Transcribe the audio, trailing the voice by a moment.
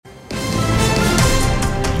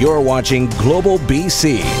You're watching Global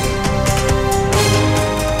BC.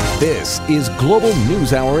 This is Global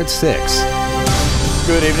News Hour at 6.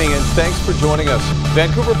 Good evening and thanks for joining us.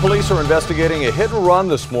 Vancouver police are investigating a hit and run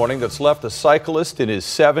this morning that's left a cyclist in his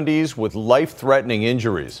 70s with life-threatening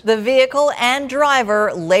injuries. The vehicle and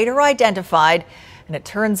driver later identified, and it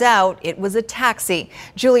turns out it was a taxi.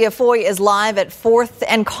 Julia Foy is live at 4th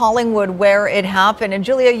and Collingwood where it happened. And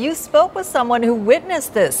Julia, you spoke with someone who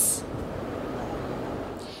witnessed this.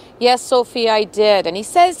 Yes, Sophie, I did. And he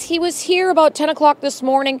says he was here about 10 o'clock this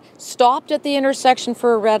morning, stopped at the intersection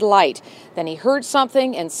for a red light. Then he heard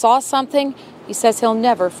something and saw something he says he'll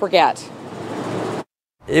never forget.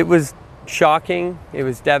 It was shocking. It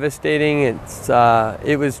was devastating.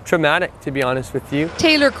 It was traumatic, to be honest with you.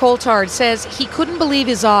 Taylor Coltard says he couldn't believe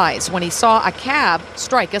his eyes when he saw a cab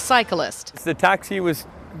strike a cyclist. The taxi was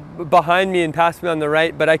behind me and past me on the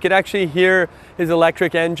right, but I could actually hear his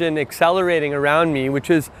electric engine accelerating around me,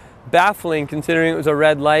 which is baffling considering it was a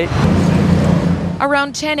red light.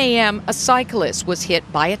 Around 10 a.m., a cyclist was hit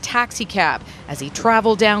by a taxi cab as he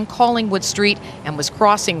traveled down Collingwood Street and was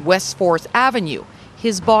crossing West 4th Avenue.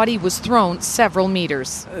 His body was thrown several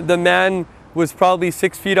meters. The man was probably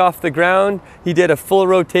 6 feet off the ground. He did a full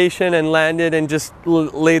rotation and landed and just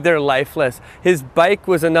lay there lifeless. His bike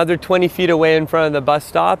was another 20 feet away in front of the bus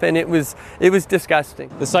stop, and it was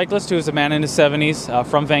disgusting. The cyclist, who was a man in his 70s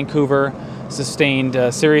from Vancouver,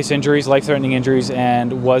 sustained serious injuries, life-threatening injuries,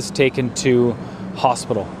 and was taken to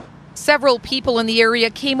hospital. Several people in the area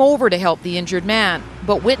came over to help the injured man,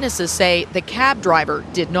 but witnesses say the cab driver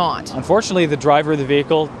did not. Unfortunately, the driver of the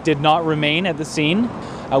vehicle did not remain at the scene.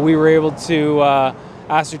 We were able to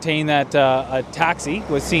ascertain that a taxi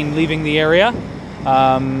was seen leaving the area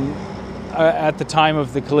at the time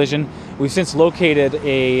of the collision. We've since located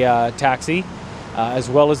a taxi as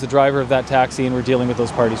well as the driver of that taxi, and we're dealing with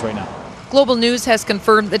those parties right now. Global News has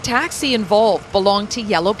confirmed the taxi involved belonged to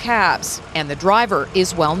Yellow Cabs, and the driver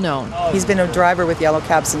is well known. He's been a driver with Yellow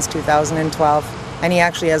Cab since 2012, and he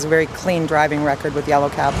actually has a very clean driving record with Yellow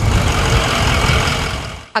Cab.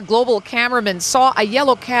 A Global cameraman saw a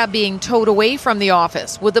yellow cab being towed away from the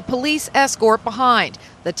office with a police escort behind.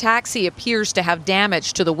 The taxi appears to have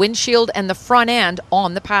damage to the windshield and the front end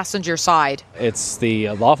on the passenger side. It's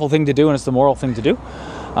the lawful thing to do, and it's the moral thing to do.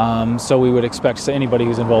 So we would expect anybody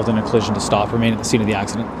who's involved in a collision to stop, remain at the scene of the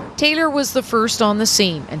accident. Taylor was the first on the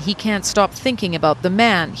scene, and he can't stop thinking about the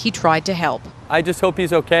man he tried to help. I just hope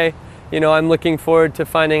he's okay. You know, I'm looking forward to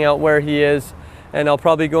finding out where he is, and I'll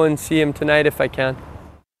probably go and see him tonight if I can.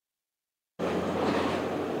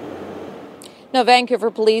 Now, Vancouver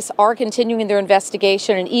police are continuing their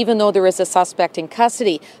investigation, and even though there is a suspect in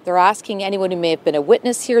custody, they're asking anyone who may have been a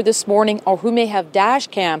witness here this morning or who may have dash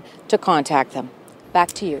cam to contact them.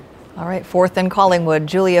 Back to you. All right, 4th and Collingwood.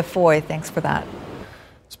 Julia Foy, thanks for that.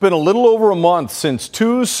 It's been a little over a month since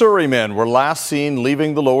two Surrey men were last seen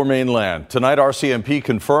leaving the Lower Mainland. Tonight, RCMP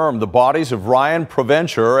confirmed the bodies of Ryan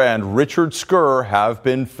Provencher and Richard Skur have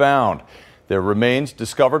been found. Their remains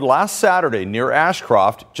discovered last Saturday near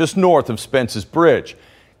Ashcroft, just north of Spence's Bridge.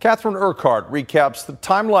 Catherine Urquhart recaps the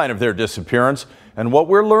timeline of their disappearance and what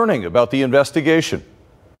we're learning about the investigation.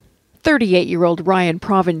 38-year-old Ryan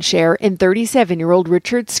Provencher and 37-year-old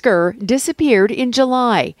Richard Skur disappeared in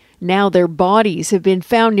July. Now their bodies have been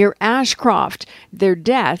found near Ashcroft, their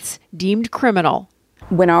deaths deemed criminal.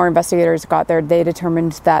 When our investigators got there, they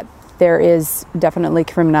determined that there is definitely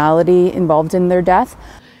criminality involved in their death.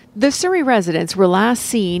 The Surrey residents were last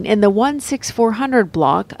seen in the 16400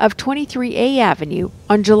 block of 23A Avenue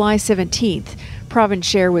on July 17th.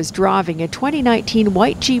 Provencher was driving a 2019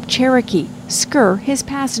 white Jeep Cherokee, Skur his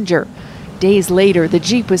passenger. Days later, the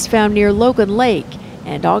Jeep was found near Logan Lake,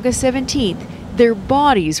 and August 17th, their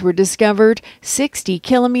bodies were discovered 60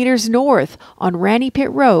 kilometers north on Ranny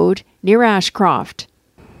Pit Road near Ashcroft.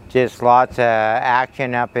 Just lots of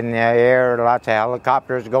action up in the air, lots of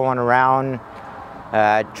helicopters going around.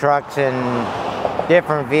 Trucks and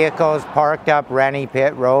different vehicles parked up Ranny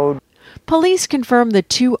Pit Road. Police confirm the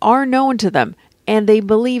two are known to them, and they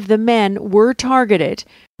believe the men were targeted.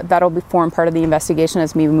 That'll form part of the investigation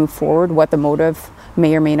as we move forward, what the motive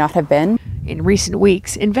may or may not have been. In recent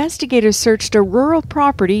weeks, investigators searched a rural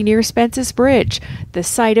property near Spence's Bridge, the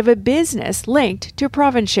site of a business linked to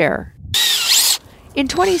Provencher. In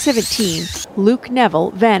 2017, Luke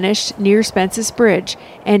Neville vanished near Spence's Bridge,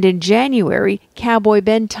 and in January, cowboy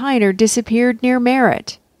Ben Tyner disappeared near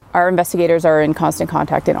Merritt. Our investigators are in constant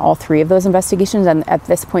contact in all three of those investigations, and at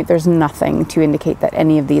this point there's nothing to indicate that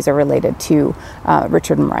any of these are related to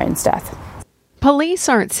Richard and Ryan's death. Police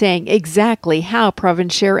aren't saying exactly how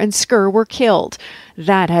Provencher and Skur were killed.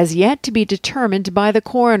 That has yet to be determined by the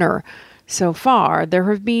coroner. So far, there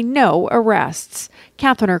have been no arrests.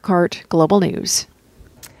 Catherine Urquhart, Global News.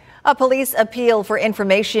 A police appeal for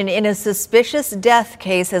information in a suspicious death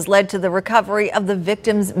case has led to the recovery of the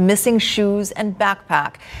victim's missing shoes and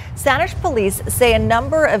backpack. Saanich police say a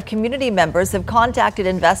number of community members have contacted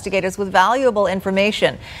investigators with valuable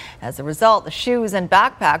information. As a result, the shoes and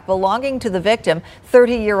backpack belonging to the victim,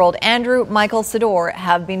 30-year-old Andrew Michael Sador,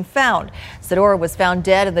 have been found. Sador was found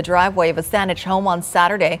dead in the driveway of a Saanich home on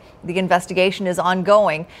Saturday. The investigation is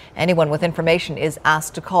ongoing. Anyone with information is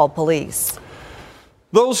asked to call police.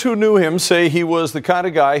 Those who knew him say he was the kind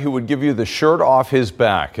of guy who would give you the shirt off his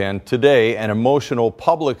back. And today, an emotional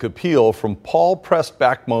public appeal from Paul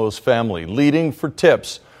Pressbackmo's family, pleading for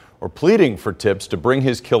tips to bring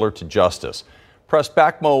his killer to justice.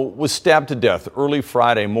 Pressbackmo was stabbed to death early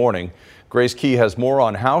Friday morning. Grace Key has more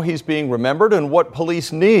on how he's being remembered and what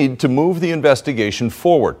police need to move the investigation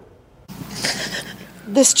forward.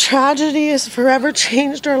 This tragedy has forever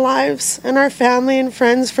changed our lives and our family and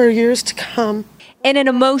friends for years to come. In an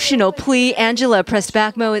emotional plea, Angela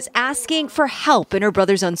Pressbackmo is asking for help in her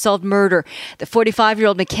brother's unsolved murder. The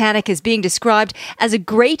 45-year-old mechanic is being described as a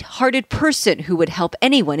great-hearted person who would help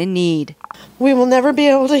anyone in need. We will never be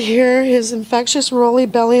able to hear his infectious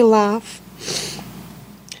roly-belly laugh,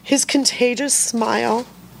 his contagious smile.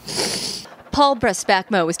 Paul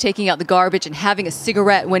Pressbackmo was taking out the garbage and having a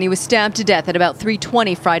cigarette when he was stabbed to death at about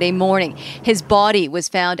 3:20 Friday morning. His body was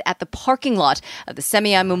found at the parking lot of the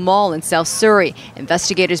Semiahmoo Mall in South Surrey.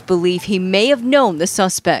 Investigators believe he may have known the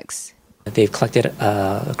suspects. They've collected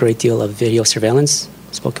a great deal of video surveillance,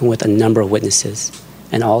 spoken with a number of witnesses,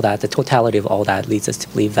 and all that. The totality of all that leads us to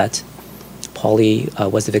believe that Paulie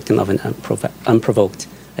was the victim of an unprovoked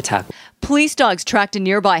attack. Police dogs tracked a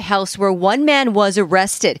nearby house where one man was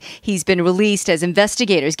arrested. He's been released as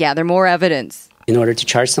investigators gather more evidence. In order to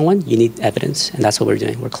charge someone, you need evidence, and that's what we're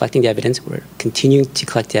doing. We're collecting the evidence. We're continuing to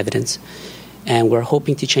collect the evidence, and we're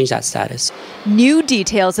hoping to change that status. New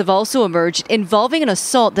details have also emerged involving an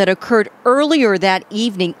assault that occurred earlier that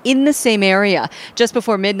evening in the same area. Just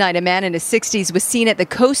before midnight, a man in his 60s was seen at the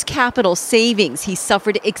Coast Capital Savings. He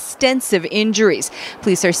suffered extensive injuries.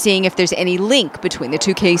 Police are seeing if there's any link between the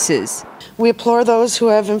two cases. We implore those who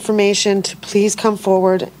have information to please come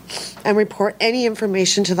forward and report any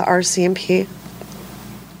information to the RCMP.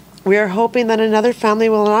 We are hoping that another family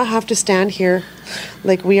will not have to stand here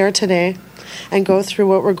like we are today and go through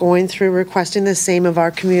what we're going through, requesting the same of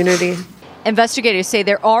our community. Investigators say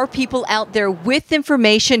there are people out there with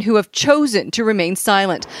information who have chosen to remain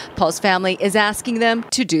silent. Paul's family is asking them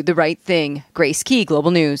to do the right thing. Grace Key,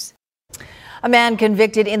 Global News. A man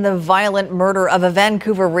convicted in the violent murder of a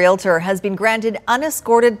Vancouver realtor has been granted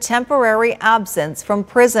unescorted temporary absence from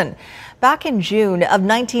prison. Back in June of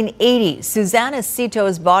 1980, Susanna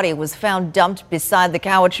Cito's body was found dumped beside the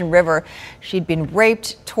Cowichan River. She'd been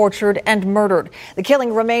raped, tortured, and murdered. The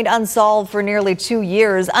killing remained unsolved for nearly 2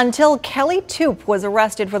 years until Kelly Toop was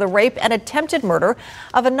arrested for the rape and attempted murder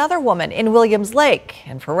of another woman in Williams Lake,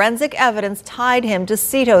 and forensic evidence tied him to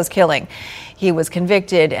Cito's killing. He was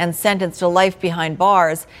convicted and sentenced to life behind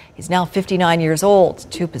bars. He's now 59 years old.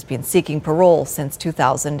 Toop has been seeking parole since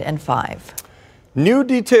 2005. New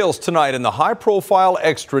details tonight in the high-profile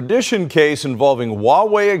extradition case involving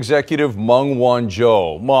Huawei executive Meng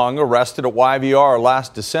Wanzhou. Meng arrested at YVR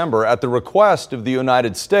last December at the request of the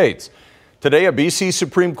United States. Today, a BC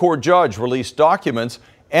Supreme Court judge released documents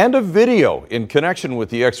and a video in connection with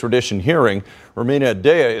the extradition hearing. Romina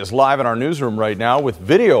Dea is live in our newsroom right now with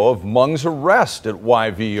video of Meng's arrest at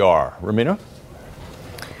YVR. Romina?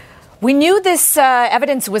 We knew this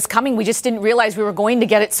evidence was coming. We just didn't realize we were going to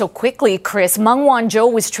get it so quickly, Chris. Meng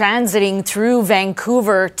Wanzhou was transiting through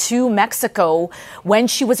Vancouver to Mexico when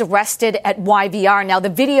she was arrested at YVR. Now, the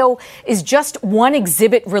video is just one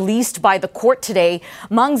exhibit released by the court today.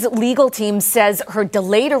 Meng's legal team says her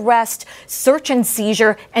delayed arrest, search and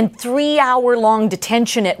seizure, and 3-hour-long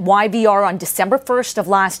detention at YVR on December 1st of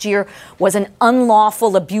last year was an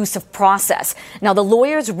unlawful abusive process. Now, the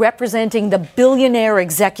lawyers representing the billionaire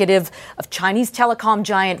executive of Chinese telecom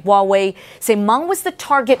giant Huawei say Meng was the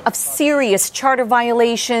target of serious charter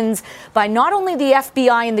violations by not only the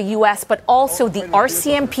FBI in the U.S., but also the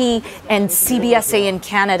RCMP and CBSA in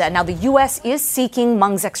Canada. Now, the U.S. is seeking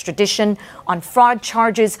Meng's extradition on fraud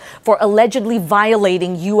charges for allegedly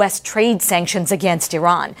violating U.S. trade sanctions against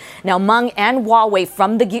Iran. Now, Meng and Huawei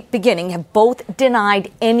from the beginning have both denied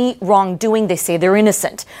any wrongdoing. They say they're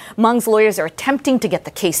innocent. Meng's lawyers are attempting to get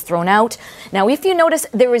the case thrown out. Now, if you notice,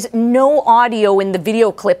 there is no audio in the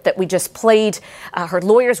video clip that we just played. Her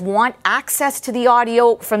lawyers want access to the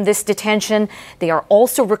audio from this detention. They are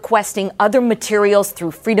also requesting other materials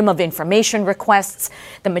through Freedom of Information requests.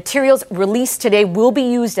 The materials released today will be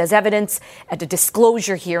used as evidence at a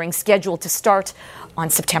disclosure hearing scheduled to start on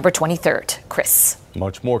September 23rd. Chris.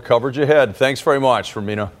 Much more coverage ahead. Thanks very much,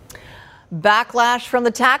 Romina. Backlash from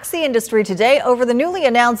the taxi industry today over the newly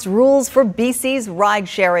announced rules for BC's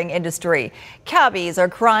ride-sharing industry. Cabbies are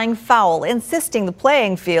crying foul, insisting the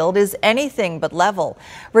playing field is anything but level.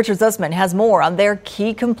 Richard Zussman has more on their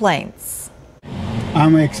key complaints.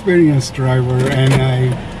 I'm an experienced driver and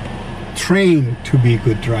I trained to be a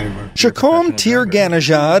good driver. Chacom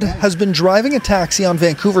Tirganajad has been driving a taxi on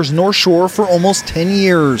Vancouver's North Shore for almost 10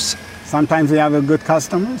 years. Sometimes we have a good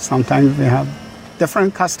customer, sometimes we have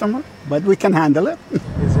different customer, but we can handle it.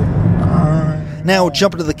 Now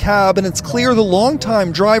jump into the cab and it's clear the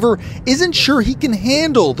longtime driver isn't sure he can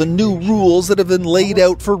handle the new rules that have been laid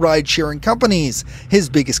out for ride-sharing companies. His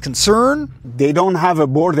biggest concern? They don't have a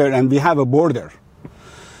border and we have a border.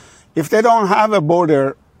 If they don't have a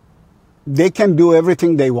border, they can do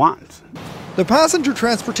everything they want. The Passenger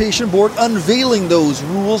Transportation Board unveiling those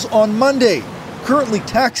rules on Monday. Currently,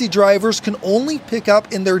 taxi drivers can only pick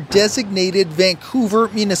up in their designated Vancouver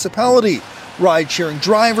municipality. Ride-sharing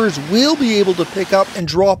drivers will be able to pick up and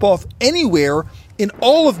drop off anywhere in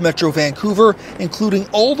all of Metro Vancouver, including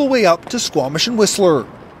all the way up to Squamish and Whistler.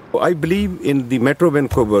 I believe in the Metro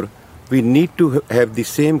Vancouver, we need to have the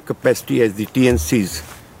same capacity as the TNCs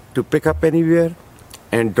to pick up anywhere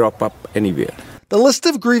and drop up anywhere. The list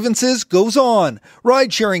of grievances goes on.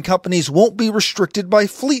 Ride-sharing companies won't be restricted by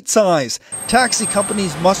fleet size. Taxi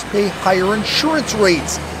companies must pay higher insurance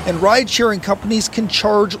rates. And ride-sharing companies can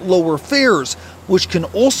charge lower fares, which can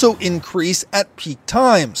also increase at peak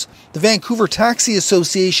times. The Vancouver Taxi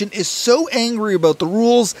Association is so angry about the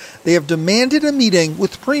rules, they have demanded a meeting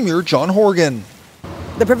with Premier John Horgan.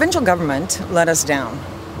 The provincial government let us down.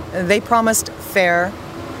 They promised fair,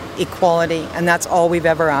 equality, and that's all we've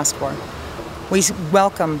ever asked for. We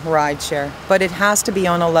welcome rideshare, but it has to be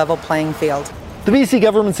on a level playing field. The BC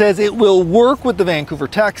government says it will work with the Vancouver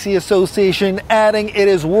Taxi Association, adding it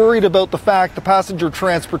is worried about the fact the Passenger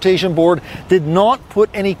Transportation Board did not put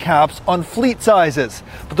any caps on fleet sizes.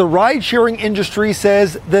 But the ride-sharing industry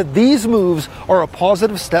says that these moves are a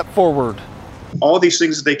positive step forward. All these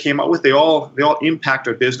things that they came up with, they all impact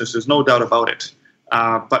our business. There's no doubt about it.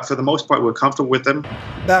 But for the most part, we're comfortable with them.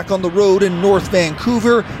 Back on the road in North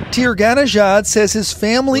Vancouver, Tirganajad says his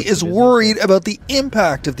family is worried about the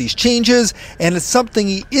impact of these changes, and it's something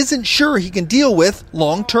he isn't sure he can deal with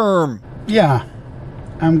long term. Yeah,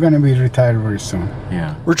 I'm going to be retired very soon.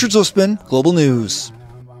 Yeah. Richard Zussman, Global News.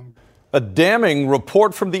 A damning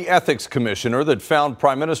report from the Ethics Commissioner that found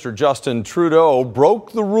Prime Minister Justin Trudeau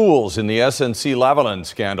broke the rules in the SNC-Lavalin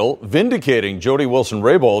scandal, vindicating Jody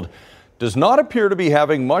Wilson-Raybould, does not appear to be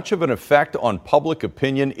having much of an effect on public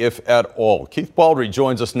opinion, if at all. Keith Baldry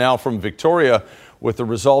joins us now from Victoria with the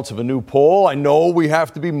results of a new poll. I know we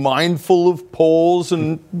have to be mindful of polls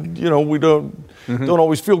and, we don't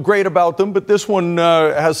always feel great about them, but this one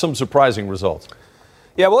has some surprising results.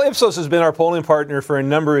 Yeah, well, Ipsos has been our polling partner for a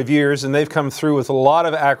number of years, and they've come through with a lot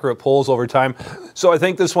of accurate polls over time. So I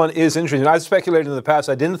think this one is interesting. I've speculated in the past.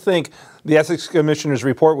 I didn't think the Ethics Commissioner's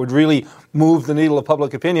report would really move the needle of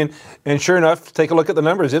public opinion. And sure enough, take a look at the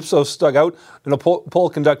numbers. Ipsos dug out in a poll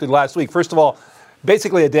conducted last week. First of all,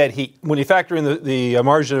 basically a dead heat. When you factor in the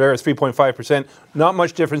margin of error is 3.5%, not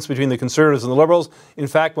much difference between the Conservatives and the Liberals. In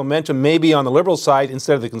fact, momentum may be on the Liberal side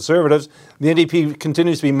instead of the Conservatives. The NDP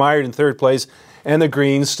continues to be mired in third place, and the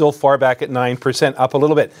Greens still far back at 9%, up a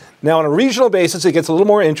little bit. Now, on a regional basis, it gets a little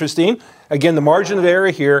more interesting. Again, the margin of error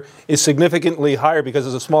here is significantly higher because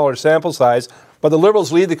it's a smaller sample size. But the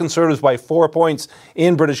Liberals lead the Conservatives by 4 points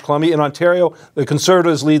in British Columbia. In Ontario, the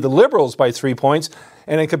Conservatives lead the Liberals by 3 points.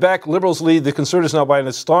 And in Quebec, Liberals lead the Conservatives now by an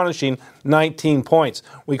astonishing 19 points.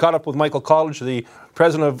 We caught up with Michael College, the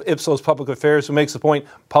president of Ipsos Public Affairs, who makes the point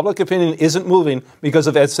public opinion isn't moving because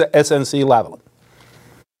of SNC-Lavalin.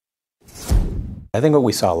 I think what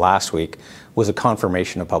we saw last week was a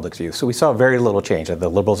confirmation of public view. So we saw very little change. The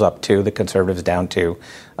Liberals up 2, the Conservatives down 2,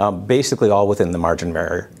 basically all within the margin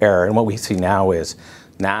of error. And what we see now is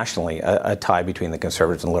nationally a tie between the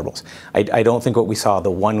Conservatives and Liberals. I don't think what we saw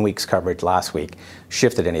the 1 week's coverage last week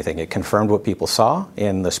shifted anything. It confirmed what people saw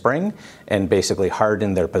in the spring and basically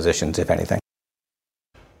hardened their positions, if anything.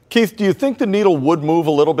 Keith, do you think the needle would move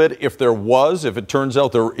a little bit if it turns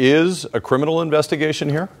out there is a criminal investigation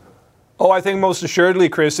here? Oh, I think most assuredly,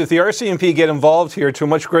 Chris, if the RCMP get involved here to a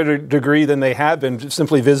much greater degree than they have been,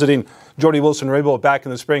 simply visiting Jody Wilson-Raybould back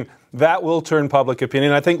in the spring, that will turn public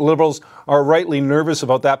opinion. I think Liberals are rightly nervous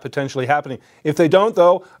about that potentially happening. If they don't,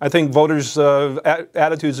 though, I think voters'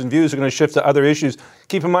 attitudes and views are going to shift to other issues.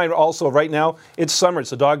 Keep in mind also, right now, it's summer.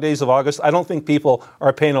 It's the dog days of August. I don't think people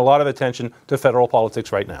are paying a lot of attention to federal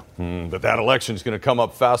politics right now. But that election is going to come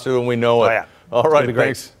up faster than we know it. Oh, yeah. All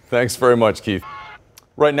right, thanks very much, Keith.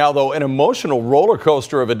 Right now, though, an emotional roller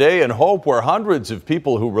coaster of a day in Hope, where hundreds of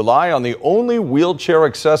people who rely on the only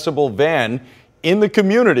wheelchair-accessible van in the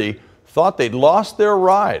community thought they'd lost their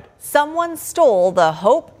ride. Someone stole the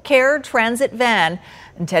Hope Care Transit van.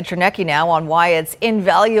 And Ted Chernecki now on why it's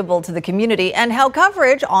invaluable to the community and how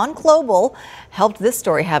coverage on Global helped this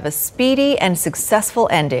story have a speedy and successful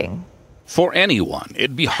ending. For anyone,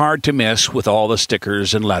 it'd be hard to miss with all the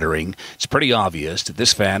stickers and lettering. It's pretty obvious that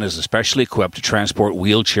this van is especially equipped to transport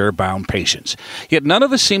wheelchair-bound patients. Yet none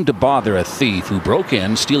of us seemed to bother a thief who broke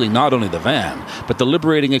in, stealing not only the van, but the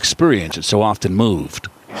liberating experience it so often moved.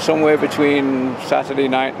 Somewhere between Saturday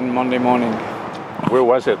night and Monday morning. Where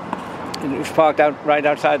was it? It was parked right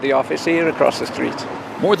outside the office here across the street.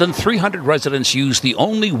 More than 300 residents use the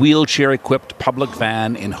only wheelchair-equipped public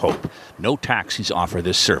van in Hope. No taxis offer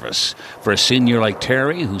this service. For a senior like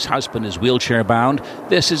Terry, whose husband is wheelchair-bound,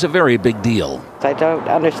 this is a very big deal. I don't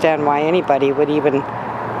understand why anybody would even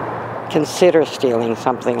consider stealing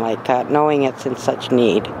something like that, knowing it's in such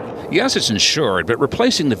need. Yes, it's insured, but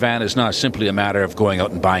replacing the van is not simply a matter of going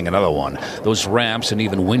out and buying another one. Those ramps and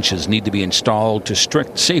even winches need to be installed to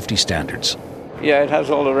strict safety standards. Yeah, it has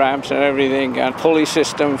all the ramps and everything, and pulley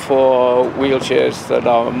system for wheelchairs that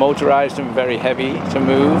are motorized and very heavy to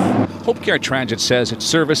move. Hope Care Transit says its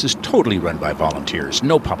service is totally run by volunteers,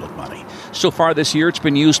 no public money. So far this year, it's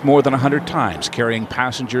been used more than 100 times, carrying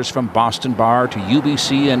passengers from Boston Bar to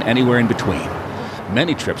UBC and anywhere in between.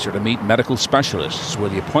 Many trips are to meet medical specialists, where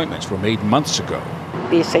the appointments were made months ago.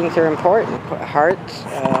 These things are important. Hearts,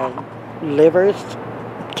 livers,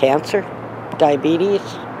 cancer, diabetes.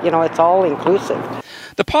 It's all inclusive.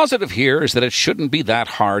 The positive here is that it shouldn't be that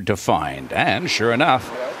hard to find. And sure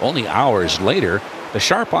enough, only hours later, the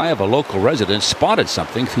sharp eye of a local resident spotted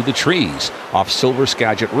something through the trees off Silver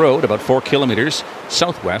Skagit Road, about 4 kilometers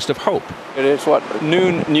southwest of Hope. It is what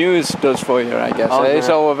Noon News does for you, I guess. Okay.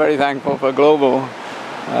 So we're very thankful for Global.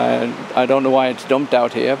 I don't know why it's dumped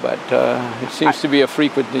out here, but it seems to be a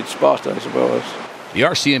frequented spot, I suppose. The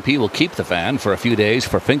RCMP will keep the van for a few days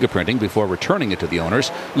for fingerprinting before returning it to the owners,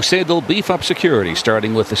 who say they'll beef up security,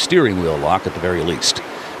 starting with the steering wheel lock at the very least.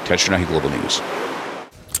 Ted Chernecki, Global News.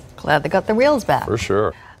 Glad they got the wheels back. For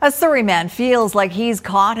sure. A Surrey man feels like he's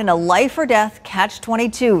caught in a life-or-death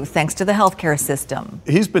catch-22 thanks to the healthcare system.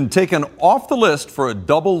 He's been taken off the list for a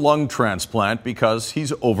double lung transplant because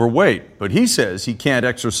he's overweight. But he says he can't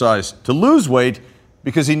exercise to lose weight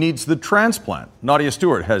because he needs the transplant. Nadia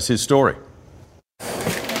Stewart has his story.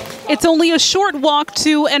 It's only a short walk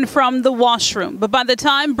to and from the washroom, but by the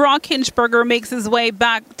time Brock Hinchberger makes his way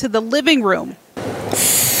back to the living room,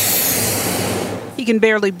 he can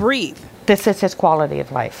barely breathe. This is his quality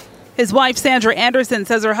of life. His wife, Sandra Anderson,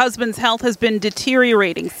 says her husband's health has been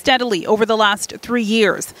deteriorating steadily over the last 3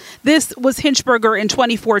 years. This was Hinchberger in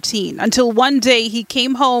 2014, until one day he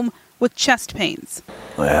came home with chest pains.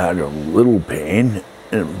 I had a little pain,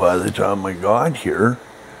 and by the time I got here,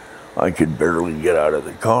 I could barely get out of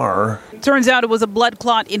the car. Turns out it was a blood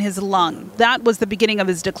clot in his lung. That was the beginning of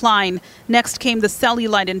his decline. Next came the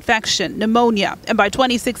cellulite infection, pneumonia, and by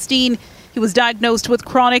 2016, he was diagnosed with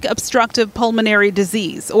chronic obstructive pulmonary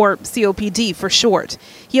disease, or COPD for short.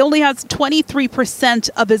 He only has 23%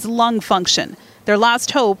 of his lung function. Their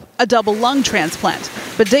last hope, a double lung transplant.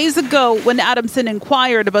 But days ago, when Adamson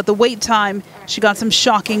inquired about the wait time, she got some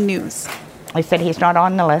shocking news. I said, he's not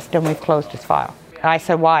on the list, and we've closed his file. I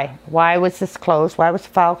said, why? Why was this closed? Why was the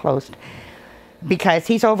file closed? Because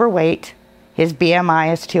he's overweight. His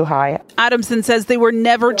BMI is too high. Adamson says they were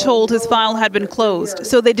never told his file had been closed,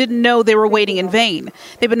 so they didn't know they were waiting in vain.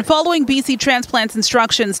 They've been following BC Transplant's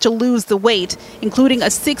instructions to lose the weight, including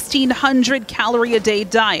a 1,600 calorie a day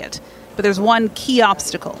diet. But there's one key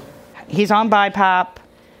obstacle. He's on BiPAP.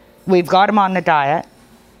 We've got him on the diet,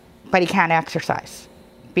 but he can't exercise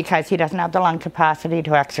because he doesn't have the lung capacity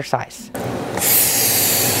to exercise.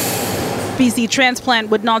 BC Transplant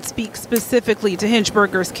would not speak specifically to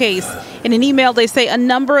Hinchberger's case. In an email, they say a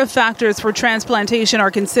number of factors for transplantation are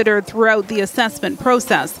considered throughout the assessment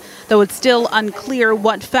process, though it's still unclear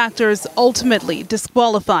what factors ultimately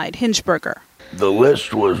disqualified Hinchberger. The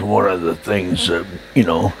list was one of the things that,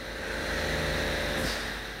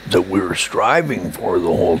 that we were striving for the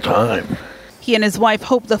whole time. He and his wife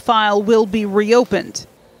hope the file will be reopened.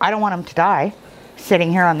 I don't want him to die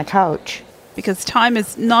sitting here on the couch. Because time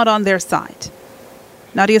is not on their side.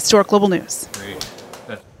 Nadia Stork, Global News.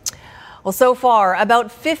 Well, so far,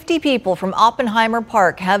 about 50 people from Oppenheimer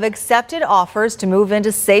Park have accepted offers to move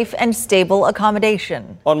into safe and stable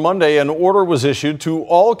accommodation. On Monday, an order was issued to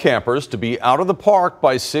all campers to be out of the park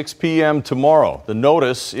by 6 p.m. tomorrow. The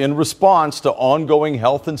notice in response to ongoing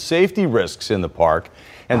health and safety risks in the park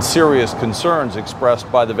and serious concerns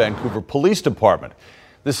expressed by the Vancouver Police Department.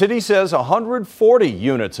 The city says 140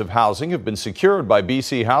 units of housing have been secured by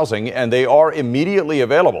BC Housing, and they are immediately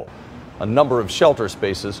available. A number of shelter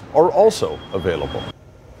spaces are also available.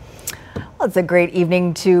 Well, it's a great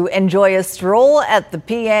evening to enjoy a stroll at the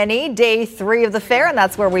PNE, day 3 of the fair, and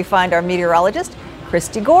that's where we find our meteorologist,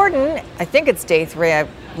 Christy Gordon. I think it's day 3. I've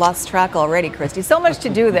lost track already, Christy. So much to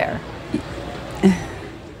do there.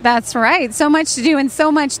 That's right. So much to do and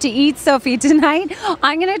so much to eat, Sophie. Tonight,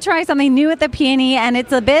 I'm going to try something new at the PNE, and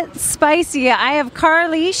it's a bit spicy. I have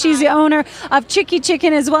Carly. She's the owner of Chicky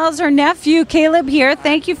Chicken, as well as her nephew, Caleb, here.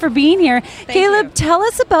 Thank you for being here. Caleb, tell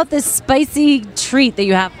us about this spicy treat that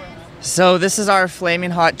you have. So this is our Flaming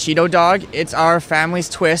Hot Cheeto Dog. It's our family's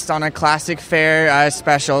twist on a classic fair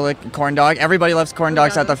special, like corn dog. Everybody loves corn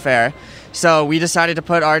dogs at the fair. So we decided to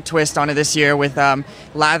put our twist on it this year with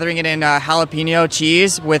lathering it in jalapeno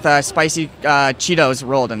cheese with spicy Cheetos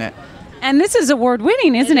rolled in it. And this is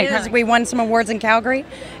award-winning, isn't it? It is. We won some awards in Calgary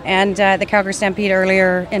and the Calgary Stampede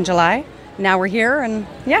earlier in July. Now we're here, and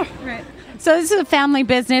yeah. Right. So this is a family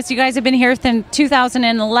business. You guys have been here since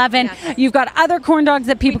 2011. Yes. You've got other corn dogs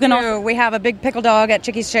that people can also... We have a big pickle dog at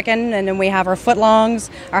Chicky's Chicken, and then we have our footlongs,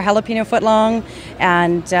 our jalapeno footlong,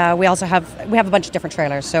 and we also have a bunch of different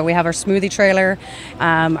trailers. So we have our smoothie trailer,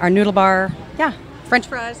 our noodle bar, French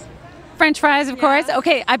fries. French fries, of course.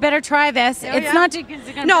 Okay, I better try this. It's not too...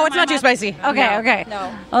 No, it's not too spicy. Okay, okay.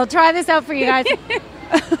 No. I'll try this out for you guys.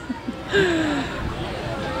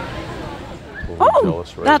 Oh,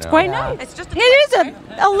 that's quite nice. It's just it is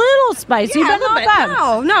a little spicy, but not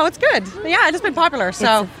bad. No, it's good. Yeah, it's been popular,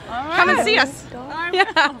 so come and see us.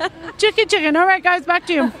 Yeah. Chicken. All right, guys, back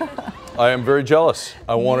to you. I am very jealous.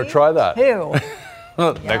 I want to try that. Ew.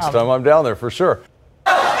 Next time I'm down there, for sure.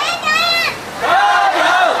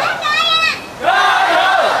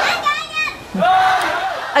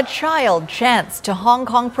 A child chants to Hong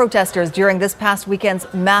Kong protesters during this past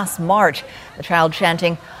weekend's mass march. The child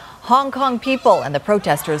chanting, "Hong Kong people," and the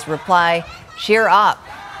protesters reply, "Cheer up."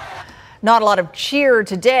 Not a lot of cheer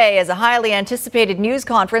today, as a highly anticipated news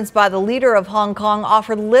conference by the leader of Hong Kong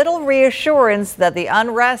offered little reassurance that the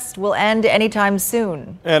unrest will end anytime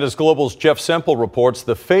soon. And as Global's Jeff Semple reports,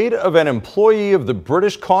 the fate of an employee of the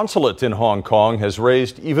British consulate in Hong Kong has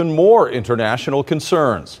raised even more international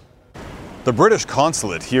concerns. The British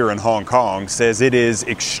consulate here in Hong Kong says it is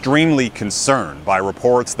extremely concerned by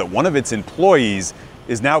reports that one of its employees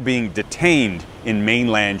is now being detained in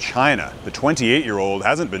mainland China. The 28-year-old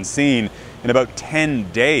hasn't been seen in about 10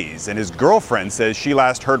 days, and his girlfriend says she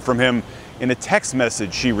last heard from him in a text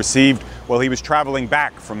message she received while he was traveling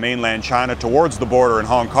back from mainland China towards the border in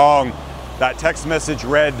Hong Kong. That text message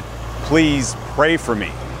read, "Please pray for me."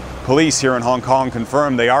 Police here in Hong Kong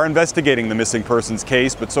confirm they are investigating the missing persons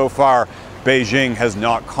case, but so far Beijing has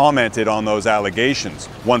not commented on those allegations.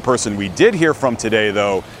 One person we did hear from today,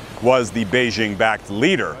 though, was the Beijing-backed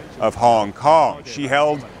leader of Hong Kong. She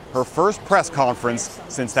held her first press conference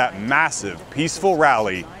since that massive peaceful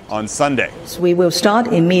rally on Sunday. We will start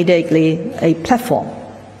immediately a platform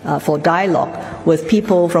for dialogue with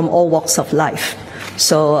people from all walks of life.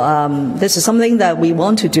 So this is something that we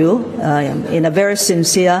want to do in a very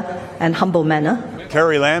sincere and humble manner.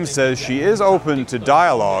 Carrie Lam says she is open to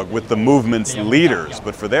dialogue with the movement's leaders,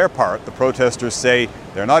 but for their part, the protesters say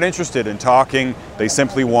they're not interested in talking. They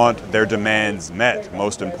simply want their demands met.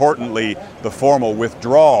 Most importantly, the formal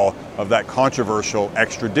withdrawal of that controversial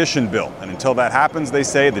extradition bill. And until that happens, they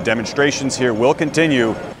say, the demonstrations here will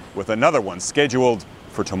continue, with another one scheduled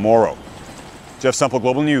for tomorrow. Jeff Semple,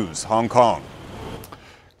 Global News, Hong Kong.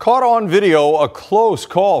 Caught on video, a close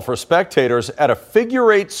call for spectators at a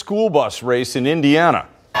figure-8 school bus race in Indiana.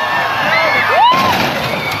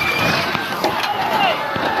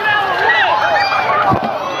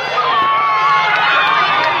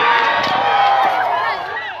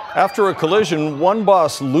 After a collision, one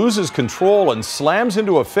bus loses control and slams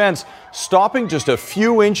into a fence, stopping just a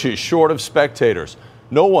few inches short of spectators.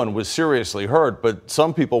 No one was seriously hurt, but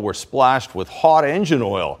some people were splashed with hot engine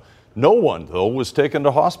oil. No one, though, was taken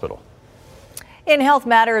to hospital. In Health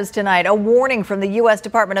Matters tonight, a warning from the U.S.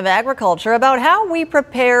 Department of Agriculture about how we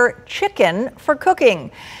prepare chicken for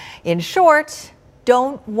cooking. In short,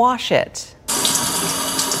 don't wash it.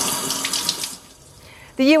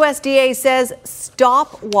 The USDA says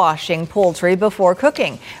stop washing poultry before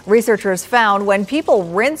cooking. Researchers found when people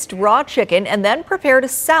rinsed raw chicken and then prepared a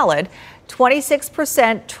salad,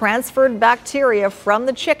 26% transferred bacteria from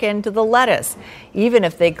the chicken to the lettuce. Even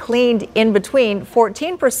if they cleaned in between,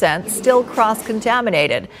 14% still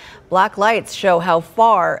cross-contaminated. Black lights show how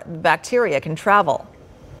far the bacteria can travel.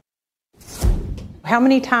 How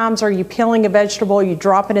many times are you peeling a vegetable, you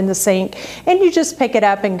drop it in the sink, and you just pick it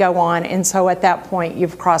up and go on, and so at that point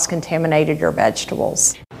you've cross-contaminated your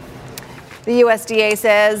vegetables. The USDA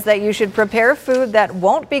says that you should prepare food that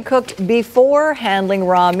won't be cooked before handling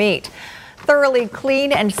raw meat. Thoroughly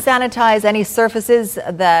clean and sanitize any surfaces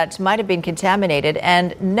that might have been contaminated,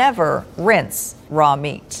 and never rinse raw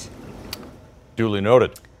meat. Duly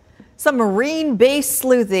noted. Some marine-based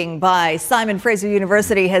sleuthing by Simon Fraser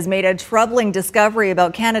University has made a troubling discovery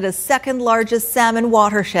about Canada's second largest salmon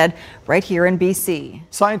watershed right here in BC.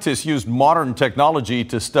 Scientists used modern technology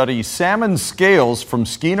to study salmon scales from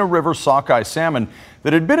Skeena River sockeye salmon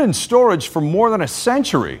that had been in storage for more than a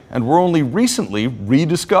century and were only recently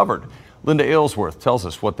rediscovered. Linda Aylesworth tells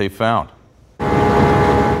us what they found.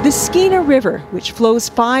 The Skeena River, which flows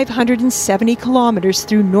 570 kilometers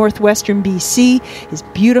through northwestern BC, is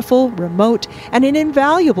beautiful, remote, and an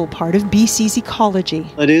invaluable part of BC's ecology.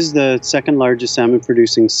 It is the second largest salmon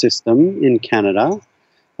producing system in Canada,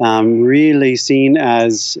 really seen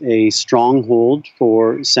as a stronghold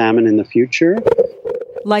for salmon in the future.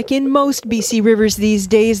 Like in most BC rivers these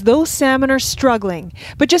days, those salmon are struggling,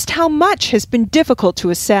 but just how much has been difficult to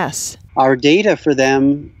assess. Our data for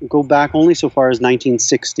them go back only so far as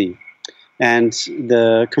 1960, and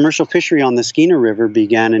the commercial fishery on the Skeena River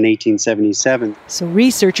began in 1877. So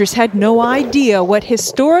researchers had no idea what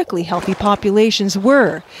historically healthy populations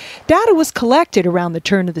were. Data was collected around the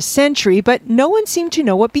turn of the century, but no one seemed to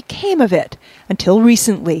know what became of it until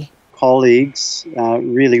recently. Colleagues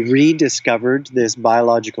really rediscovered this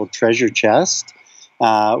biological treasure chest,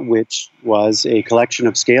 which was a collection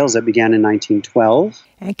of scales that began in 1912.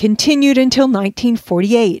 And continued until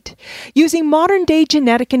 1948. Using modern-day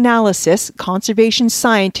genetic analysis, conservation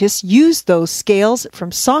scientists used those scales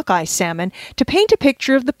from sockeye salmon to paint a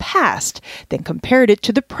picture of the past, then compared it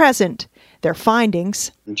to the present. Their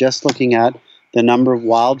findings: just looking at the number of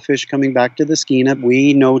wild fish coming back to the Skeena,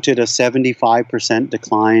 we noted a 75%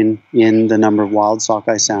 decline in the number of wild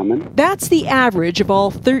sockeye salmon. That's the average of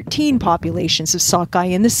all 13 populations of sockeye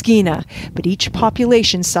in the Skeena, but each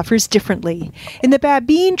population suffers differently. In the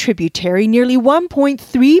Babine tributary, nearly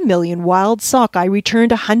 1.3 million wild sockeye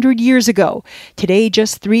returned 100 years ago. Today,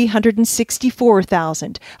 just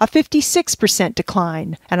 364,000, a 56%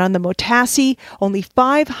 decline. And on the Motassi, only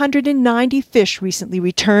 590 fish recently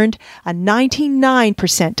returned, a 99%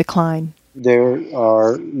 decline. There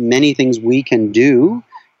are many things we can do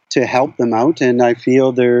to help them out, and I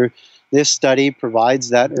feel this study provides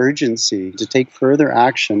that urgency to take further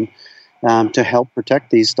action to help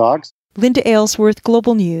protect these stocks. Linda Aylesworth,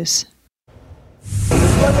 Global News.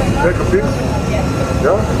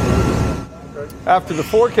 After the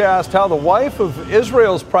forecast, how the wife of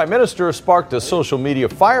Israel's prime minister sparked a social media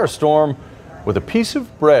firestorm with a piece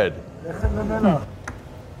of bread.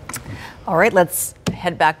 All right, let's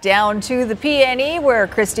head back down to the PNE where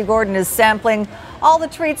Christy Gordon is sampling all the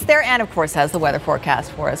treats there and, of course, has the weather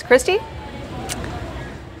forecast for us. Christy?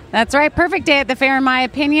 That's right. Perfect day at the fair, in my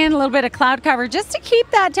opinion. A little bit of cloud cover just to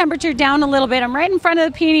keep that temperature down a little bit. I'm right in front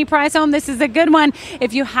of the PNE Prize Home. This is a good one.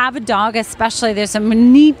 If you have a dog, especially, there's some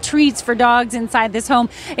neat treats for dogs inside this home.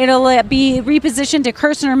 It'll be repositioned to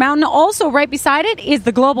Kirshner Mountain. Also, right beside it is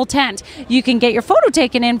the Global Tent. You can get your photo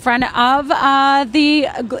taken in front of the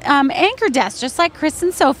anchor desk, just like Chris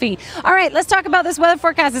and Sophie. All right, let's talk about this weather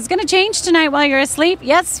forecast. It's going to change tonight while you're asleep.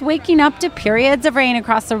 Yes, waking up to periods of rain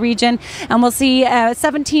across the region. And we'll see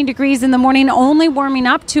 17 degrees in the morning, only warming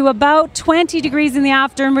up to about 20 degrees in the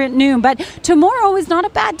afternoon. But tomorrow is not a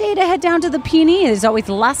bad day to head down to the PNE. There's always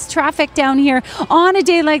less traffic down here on a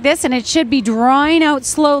day like this, and it should be drying out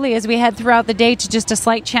slowly as we head throughout the day to just a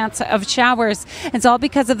slight chance of showers. It's all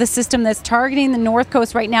because of the system that's targeting the north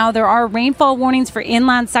coast right now. There are rainfall warnings for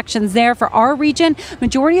inland sections there for our region.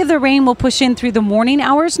 Majority of the rain will push in through the morning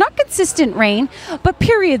hours. Not consistent rain, but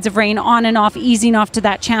periods of rain on and off, easing off to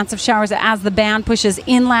that chance of showers as the band pushes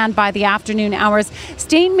inland by the afternoon hours.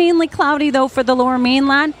 Staying mainly cloudy, though, for the lower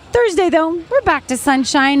mainland. Thursday, though, we're back to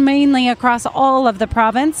sunshine mainly across all of the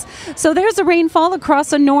province. So there's a rainfall across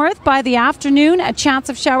the north by the afternoon, a chance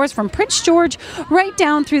of showers from Prince George right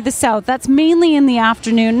down through the south. That's mainly in the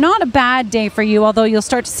afternoon. Not a bad day for you, although you'll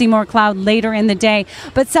start to see more cloud later in the day.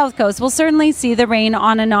 But South Coast will certainly see the rain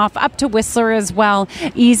on and off up to Whistler as well,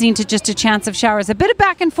 easing to just a chance of showers. A bit of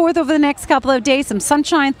back and forth over the next couple of days. Some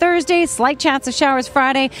sunshine Thursday, slight chance of showers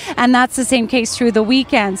Friday, and that's the same case through the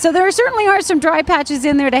weekend. So there certainly are some dry patches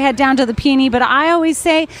in there to head down to the Peony, but I always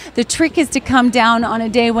say the trick is to come down on a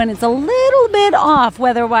day when it's a little bit off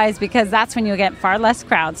weather-wise, because that's when you'll get far less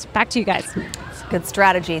crowds. Back to you guys. Good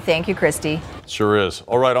strategy. Thank you, Christy. Sure is.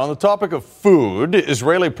 All right, on the topic of food,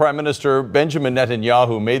 Israeli Prime Minister Benjamin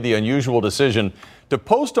Netanyahu made the unusual decision to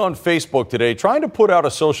post on Facebook today trying to put out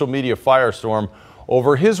a social media firestorm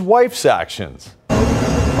over his wife's actions.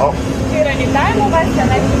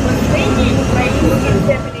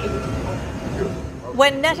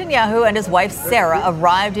 When Netanyahu and his wife Sarah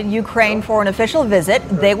arrived in Ukraine for an official visit,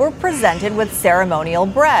 they were presented with ceremonial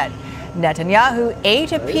bread. Netanyahu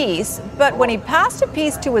ate a piece, but when he passed a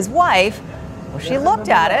piece to his wife, well, she looked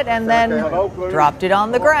at it and then dropped it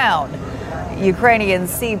on the ground. Ukrainians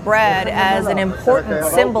see bread as an important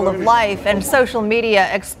symbol of life, and social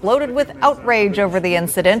media exploded with outrage over the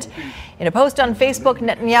incident. In a post on Facebook,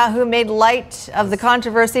 Netanyahu made light of the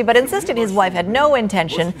controversy, but insisted his wife had no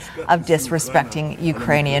intention of disrespecting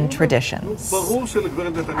Ukrainian traditions.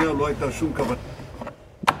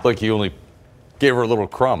 Like he only gave her a little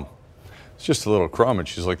crumb. It's just a little crumb, and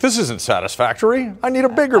she's like, this isn't satisfactory. I need a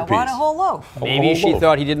bigger piece. I want a whole loaf. Maybe she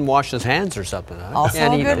thought he didn't wash his hands or something.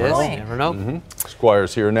 Also a good point. You never know. Mm-hmm.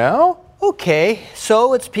 Squire's here now. Okay,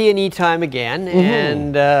 so it's P&E time again,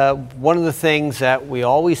 and one of the things that we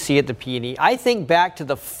always see at the P&E, I think back to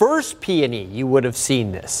the first P&E, you would have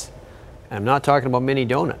seen this. And I'm not talking about mini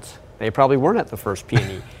donuts. They probably weren't at the first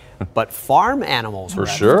P&E. But farm animals were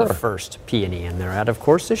at the first P&E, and they're at, of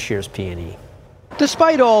course, this year's P&E.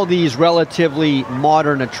 Despite all these relatively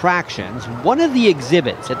modern attractions, one of the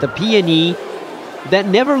exhibits at the P&E that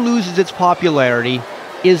never loses its popularity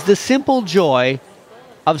is the simple joy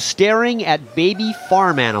of staring at baby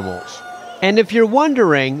farm animals. And if you're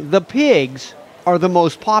wondering, the pigs are the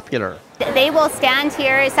most popular. They will stand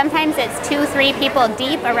here, sometimes it's 2-3 people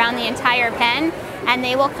deep around the entire pen, and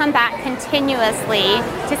they will come back continuously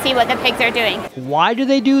to see what the pigs are doing. Why do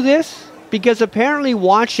they do this? Because apparently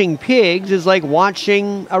watching pigs is like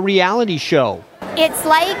watching a reality show. It's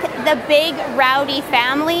like the big rowdy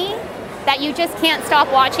family that you just can't stop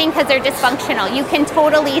watching because they're dysfunctional. You can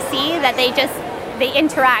totally see that they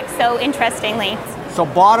interact so interestingly. So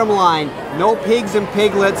bottom line, no pigs and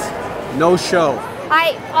piglets, no show.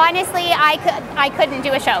 I couldn't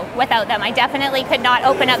do a show without them. I definitely could not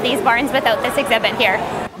open up these barns without this exhibit here.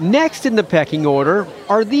 Next in the pecking order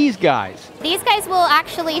are these guys. These guys will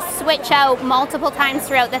actually switch out multiple times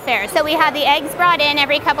throughout the fair. So we have the eggs brought in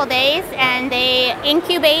every couple days, and they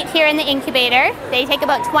incubate here in the incubator. They take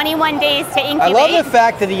about 21 days to incubate. I love the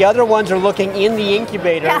fact that the other ones are looking in the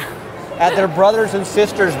incubator at their brothers and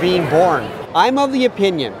sisters being born. I'm of the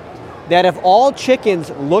opinion that if all chickens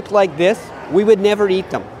looked like this, we would never eat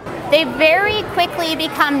them. They very quickly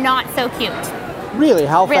become not so cute. Really?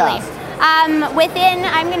 How fast? Within,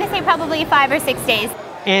 I'm going to say probably 5 or 6 days.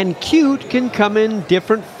 And cute can come in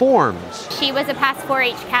different forms. She was a past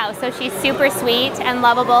 4-H cow, so she's super sweet and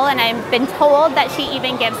lovable, and I've been told that she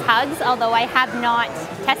even gives hugs, although I have not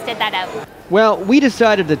tested that out. Well, we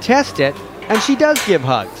decided to test it, and she does give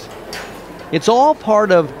hugs. It's all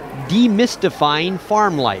part of demystifying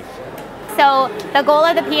farm life. So the goal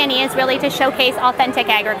of the P&E is really to showcase authentic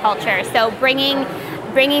agriculture. So bringing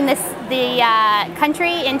the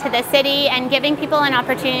country into the city and giving people an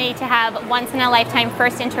opportunity to have once-in-a-lifetime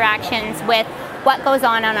first interactions with what goes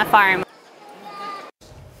on a farm.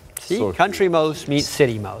 See, so country mouse meets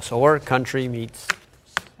city mouse, or country meets...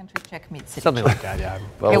 Country chick meets city something like that, yeah.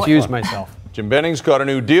 I confused myself. Jim Benning's got a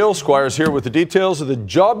new deal. Squire's here with the details of the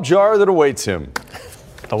job jar that awaits him.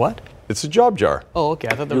 The what? It's a job jar. Oh, okay.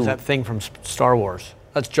 I thought that was that thing from Star Wars.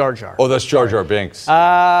 That's Jar Jar. Oh, that's Jar Jar Binks.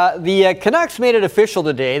 The Canucks made it official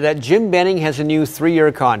today that Jim Benning has a new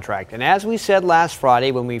 3-year contract. And as we said last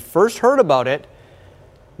Friday when we first heard about it,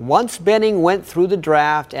 once Benning went through the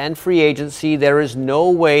draft and free agency, there is no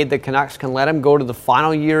way the Canucks can let him go to the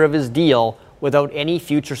final year of his deal without any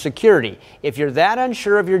future security. If you're that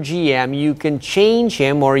unsure of your GM, you can change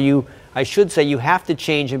him, or you have to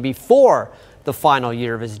change him before the final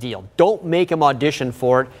year of his deal. Don't make him audition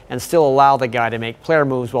for it and still allow the guy to make player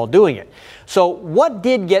moves while doing it. So what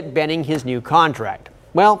did get Benning his new contract?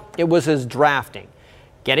 Well, it was his drafting.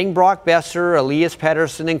 Getting Brock Boeser, Elias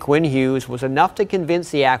Pettersson, and Quinn Hughes was enough to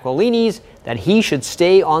convince the Aquilinis that he should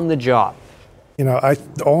stay on the job.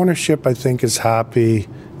 The ownership, I think, is happy,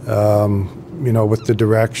 with the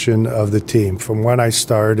direction of the team. From when I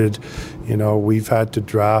started, we've had to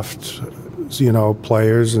draft,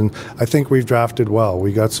 players, and I think we've drafted well.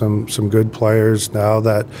 We got some good players now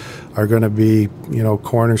that are going to be,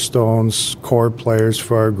 cornerstones, core players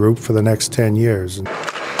for our group for the next 10 years.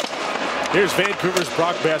 Here's Vancouver's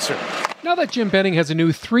Brock Boeser. Now that Jim Benning has a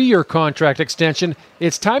new 3-year contract extension,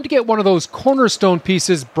 it's time to get one of those cornerstone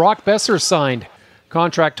pieces Brock Boeser signed.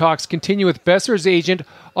 Contract talks continue with Boeser's agent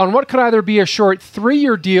on what could either be a short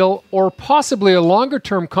 3-year deal or possibly a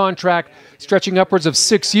longer-term contract stretching upwards of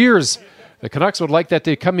 6 years. The Canucks would like that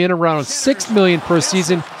to come in around $6 million per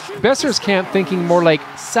season. Boeser's camp thinking more like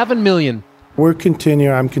 $7 million.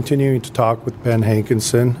 I'm continuing to talk with Ben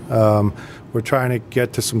Hankinson. We're trying to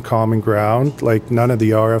get to some common ground. Like, none of the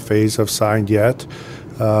RFAs have signed yet.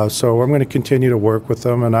 So I'm going to continue to work with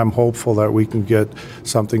them, and I'm hopeful that we can get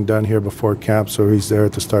something done here before camp so he's there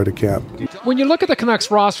at the start of camp. When you look at the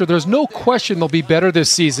Canucks roster, there's no question they'll be better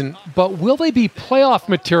this season, but will they be playoff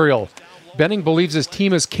material? Benning believes his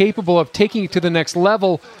team is capable of taking it to the next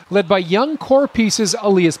level, led by young core pieces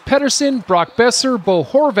Elias Pettersson, Brock Boeser, Bo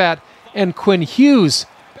Horvat, and Quinn Hughes,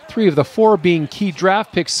 3 of the 4 being key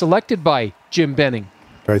draft picks selected by Jim Benning.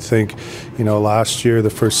 I think, last year, the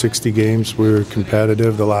first 60 games we were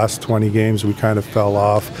competitive. The last 20 games we kind of fell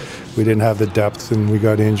off. We didn't have the depth and we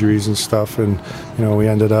got injuries and stuff, and, we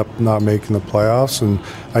ended up not making the playoffs. And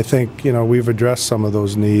I think, we've addressed some of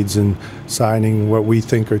those needs in signing what we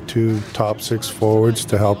think are 2 top 6 forwards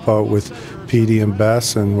to help out with Petey and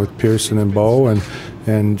Bess and with Pearson and Bo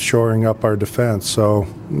and shoring up our defense. So,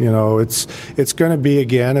 it's going to be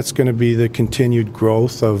the continued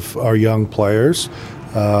growth of our young players.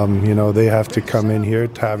 They have to come in here.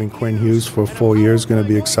 Having Quinn Hughes for a full year is going to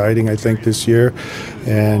be exciting, I think, this year.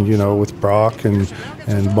 And, with Brock and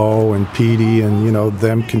Bo and Petey and,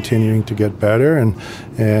 them continuing to get better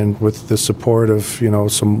and with the support of,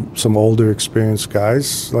 some older experienced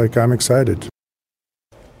guys, I'm excited.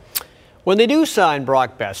 When they do sign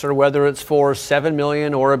Brock Boeser, whether it's for $7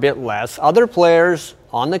 million or a bit less, other players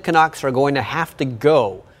on the Canucks are going to have to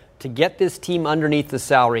go to get this team underneath the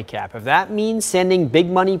salary cap. If that means sending big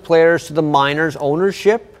money players to the minors,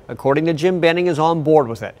 ownership, according to Jim Benning, is on board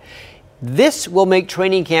with it. This will make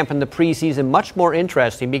training camp in the preseason much more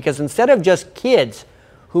interesting because instead of just kids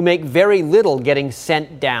who make very little getting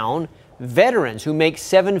sent down, veterans who make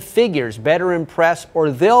 7 figures better impress,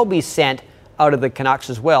 or they'll be sent out of the Canucks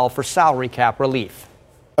as well for salary cap relief.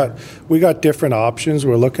 We got different options.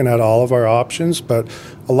 We're looking at all of our options, but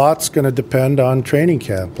a lot's going to depend on training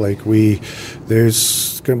camp. We're going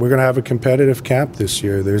to have a competitive camp this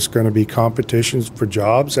year. There's going to be competitions for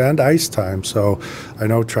jobs and ice time. So I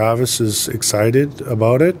know Travis is excited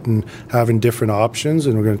about it and having different options,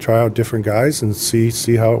 and we're going to try out different guys and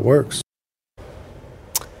see how it works.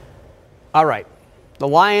 All right. The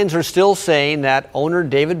Lions are still saying that owner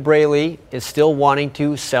David Braley is still wanting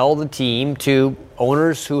to sell the team to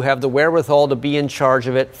owners who have the wherewithal to be in charge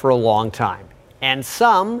of it for a long time. And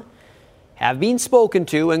some have been spoken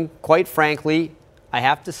to, and quite frankly, I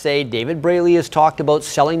have to say David Braley has talked about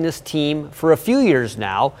selling this team for a few years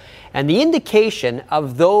now, and the indication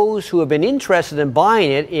of those who have been interested in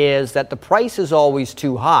buying it is that the price is always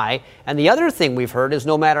too high. And the other thing we've heard is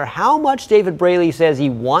no matter how much David Braley says he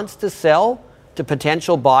wants to sell to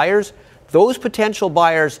potential buyers, those potential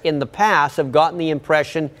buyers in the past have gotten the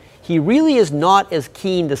impression he really is not as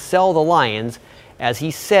keen to sell the Lions as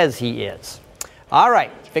he says he is. All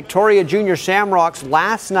right, Victoria Junior Shamrocks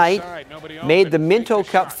last night made the Minto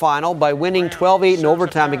Cup final by winning 12-8 in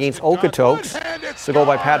overtime against Okotoks. It's a goal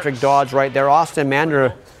by Patrick Dodds right there. Austin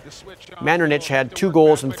Mandernich had 2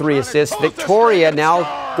 goals and 3 assists. Victoria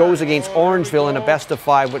now goes against Orangeville in a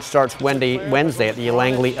best-of-5, which starts Wednesday at the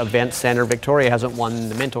Langley Event Center. Victoria hasn't won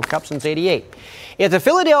the Minto Cup since '88. If the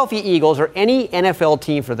Philadelphia Eagles, or any NFL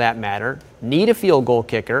team for that matter, need a field goal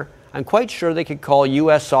kicker, I'm quite sure they could call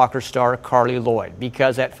U.S. soccer star Carly Lloyd,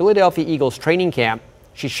 because at Philadelphia Eagles training camp,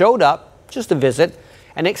 she showed up, just to visit,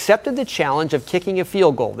 and accepted the challenge of kicking a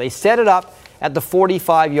field goal. They set it up at the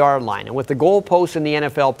 45-yard line, and with the goalpost in the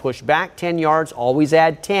NFL pushed back 10 yards, always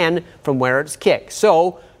add 10 from where it's kicked.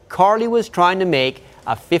 So Carly was trying to make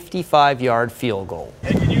a 55-yard field goal.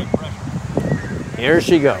 Here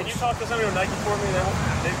she goes. Can you talk to somebody on Nike for me?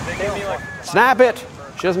 They gave me snap it.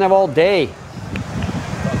 She doesn't have all day.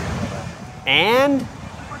 And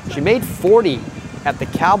she made 40 at the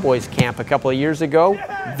Cowboys camp a couple of years ago.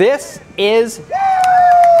 This is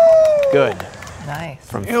good. Nice.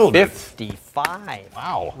 From 50 5.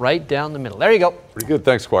 Wow. Right down the middle. There you go. Pretty good.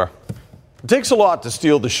 Thanks, Squire. It takes a lot to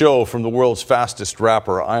steal the show from the world's fastest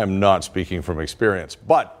rapper. I am not speaking from experience.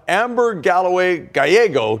 But Amber Galloway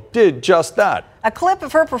Gallego did just that. A clip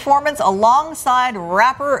of her performance alongside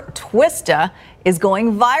rapper Twista is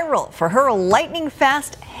going viral for her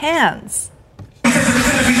lightning-fast hands.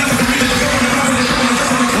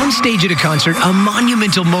 On stage at a concert, a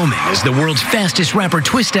monumental moment as the world's fastest rapper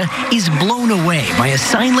Twista is blown away by a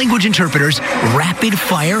sign language interpreter's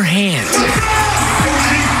rapid-fire hands.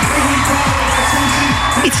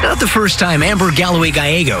 It's not the first time Amber Galloway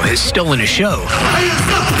Gallego has stolen a show.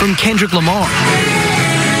 From Kendrick Lamar,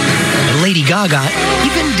 Lady Gaga,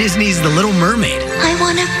 even Disney's The Little Mermaid. I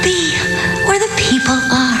want to be where the people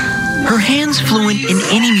are. Her hands fluent in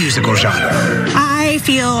any musical genre. I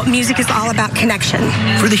feel music is all about connection.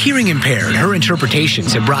 For the hearing impaired, her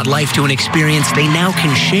interpretations have brought life to an experience they now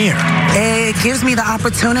can share. It gives me the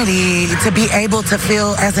opportunity to be able to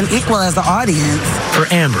feel as an equal as the audience.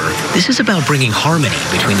 For Amber, this is about bringing harmony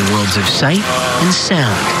between the worlds of sight and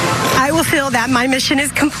sound. I will feel that my mission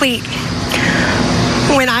is complete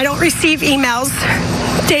when I don't receive emails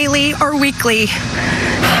daily or weekly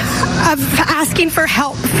of asking for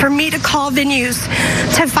help for me to call venues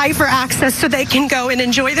to fight for access so they can go and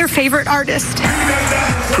enjoy their favorite artist.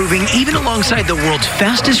 Proving even alongside the world's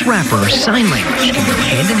fastest rapper, sign language can go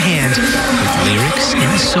hand in hand with lyrics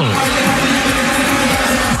and soul.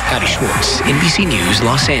 Patty Schwartz, NBC News,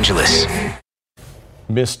 Los Angeles.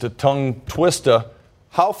 Missed a tongue twister.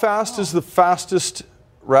 How fast is the fastest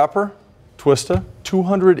rapper? Twista?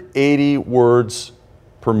 280 words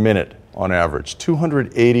per minute on average.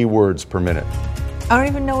 280 words per minute. I don't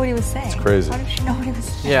even know what he was saying. It's crazy. How did she know what he was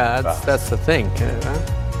saying? Yeah, that's the thing.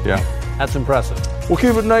 Yeah. That's impressive. We'll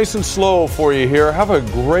keep it nice and slow for you here. Have a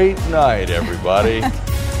great night, everybody.